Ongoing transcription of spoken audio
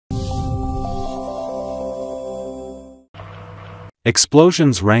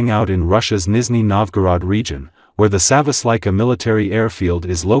Explosions rang out in Russia's Nizhny Novgorod region, where the Savoslayka military airfield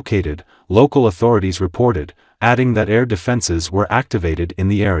is located, local authorities reported, adding that air defenses were activated in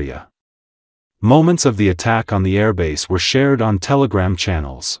the area. Moments of the attack on the airbase were shared on Telegram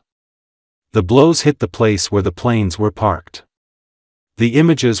channels. The blows hit the place where the planes were parked. The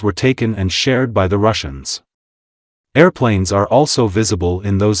images were taken and shared by the Russians. Airplanes are also visible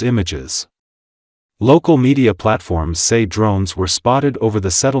in those images. Local media platforms say drones were spotted over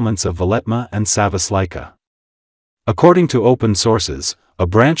the settlements of Veletma and Savoslayka. According to open sources, a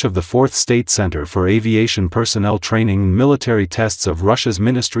branch of the 4th State Center for Aviation Personnel Training and Military Tests of Russia's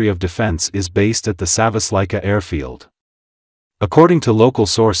Ministry of Defense is based at the Savoslayka airfield. According to local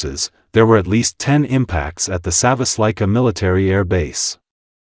sources, there were at least 10 impacts at the Savoslayka military air base.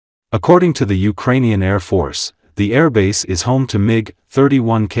 According to the Ukrainian Air Force, the airbase is home to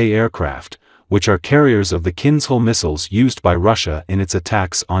MiG-31K aircraft, which are carriers of the Kinzhal missiles used by Russia in its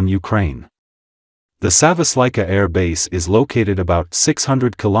attacks on Ukraine. The Savoslayka air base is located about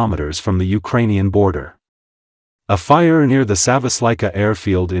 600 kilometers from the Ukrainian border. A fire near the Savoslayka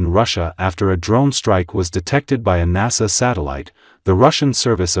airfield in Russia after a drone strike was detected by a NASA satellite, the Russian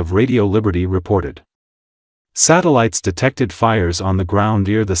Service of Radio Liberty reported. Satellites detected fires on the ground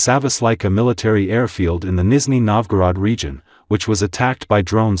near the Savoslayka military airfield in the Nizhny Novgorod region, which was attacked by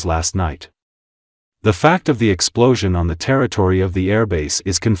drones last night. The fact of the explosion on the territory of the airbase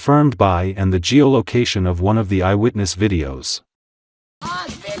is confirmed by and the geolocation of one of the eyewitness videos.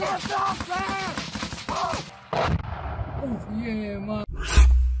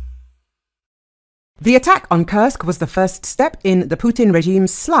 The attack on Kursk was the first step in the Putin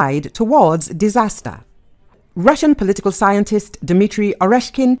regime's slide towards disaster. Russian political scientist Dmitry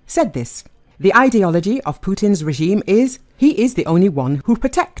Oreshkin said this. The ideology of Putin's regime is, he is the only one who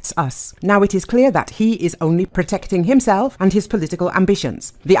protects us. Now it is clear that he is only protecting himself and his political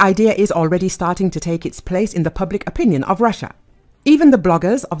ambitions. The idea is already starting to take its place in the public opinion of Russia. Even the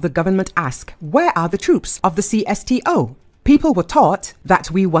bloggers of the government ask, where are the troops of the CSTO? People were taught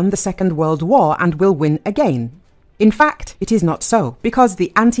that we won the Second World War and will win again. In fact, it is not so, because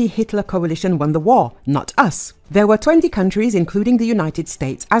the anti-Hitler coalition won the war, not us. There were 20 countries, including the United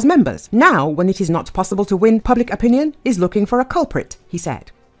States, as members. Now, when it is not possible to win, public opinion is looking for a culprit, he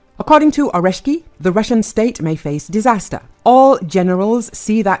said. According to Oreshki, the Russian state may face disaster. All generals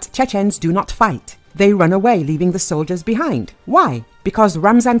see that Chechens do not fight. They run away, leaving the soldiers behind. Why? Because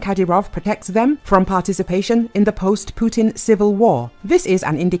Ramzan Kadyrov protects them from participation in the post-Putin civil war. This is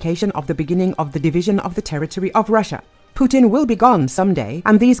an indication of the beginning of the division of the territory of Russia. Putin will be gone someday,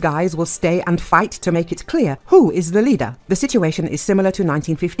 and these guys will stay and fight to make it clear who is the leader. The situation is similar to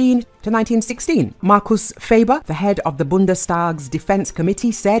 1915 to 1916. Markus Faber, the head of the Bundestag's Defense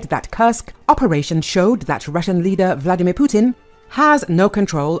Committee, said that Kursk operation showed that Russian leader Vladimir Putin has no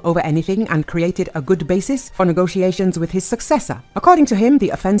control over anything and created a good basis for negotiations with his successor. According to him,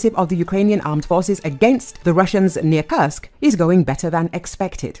 the offensive of the Ukrainian armed forces against the Russians near Kursk is going better than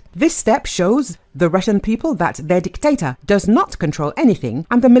expected. This step shows the Russian people that their dictator does not control anything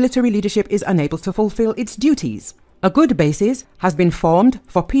and the military leadership is unable to fulfill its duties. A good basis has been formed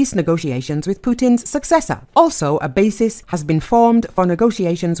for peace negotiations with Putin's successor. Also, a basis has been formed for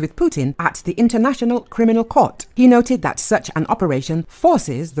negotiations with Putin at the International Criminal Court. He noted that such an operation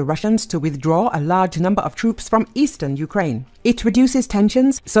forces the Russians to withdraw a large number of troops from eastern Ukraine. It reduces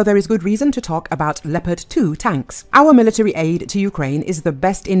tensions, so there is good reason to talk about Leopard 2 tanks. Our military aid to Ukraine is the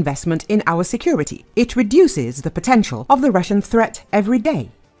best investment in our security. It reduces the potential of the Russian threat every day.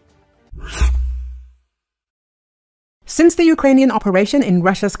 Since the Ukrainian operation in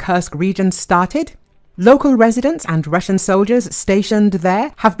Russia's Kursk region started, local residents and Russian soldiers stationed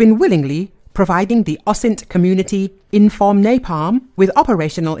there have been willingly providing the Osint community Inform-Napalm with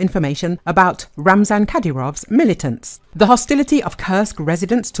operational information about Ramzan Kadyrov's militants. The hostility of Kursk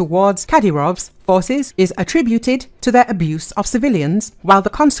residents towards Kadyrov's forces is attributed to their abuse of civilians, while the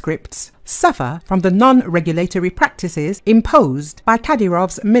conscripts suffer from the non-regulatory practices imposed by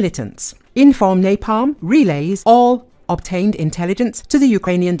Kadyrov's militants. Inform-Napalm relays all obtained intelligence to the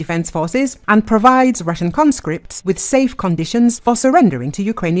Ukrainian Defense Forces and provides Russian conscripts with safe conditions for surrendering to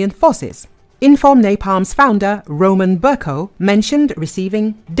Ukrainian forces. Inform-Napalm's founder, Roman Burko, mentioned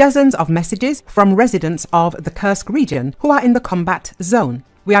receiving dozens of messages from residents of the Kursk region who are in the combat zone.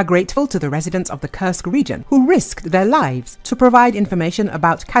 We are grateful to the residents of the Kursk region who risked their lives to provide information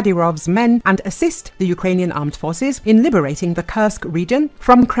about Kadyrov's men and assist the Ukrainian armed forces in liberating the Kursk region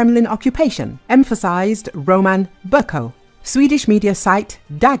from Kremlin occupation, emphasized Roman Burko. Swedish media site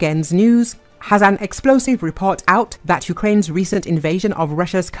Dagens News has an explosive report out that Ukraine's recent invasion of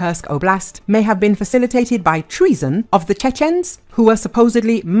Russia's Kursk Oblast may have been facilitated by treason of the Chechens, who were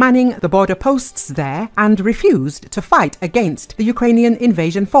supposedly manning the border posts there and refused to fight against the Ukrainian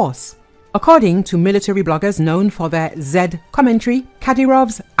invasion force. According to military bloggers known for their Z commentary,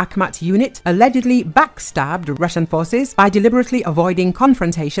 Kadirov's Akhmat unit allegedly backstabbed Russian forces by deliberately avoiding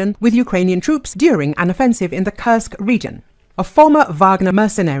confrontation with Ukrainian troops during an offensive in the Kursk region. A former Wagner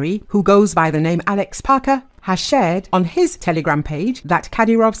mercenary who goes by the name Alex Parker has shared on his Telegram page that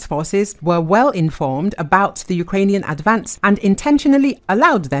Kadirov's forces were well informed about the Ukrainian advance and intentionally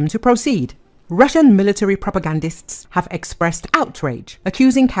allowed them to proceed. Russian military propagandists have expressed outrage,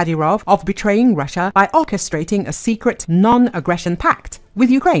 accusing Kadyrov of betraying Russia by orchestrating a secret non-aggression pact with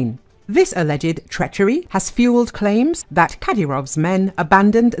Ukraine. This alleged treachery has fueled claims that Kadyrov's men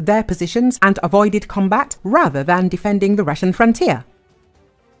abandoned their positions and avoided combat rather than defending the Russian frontier.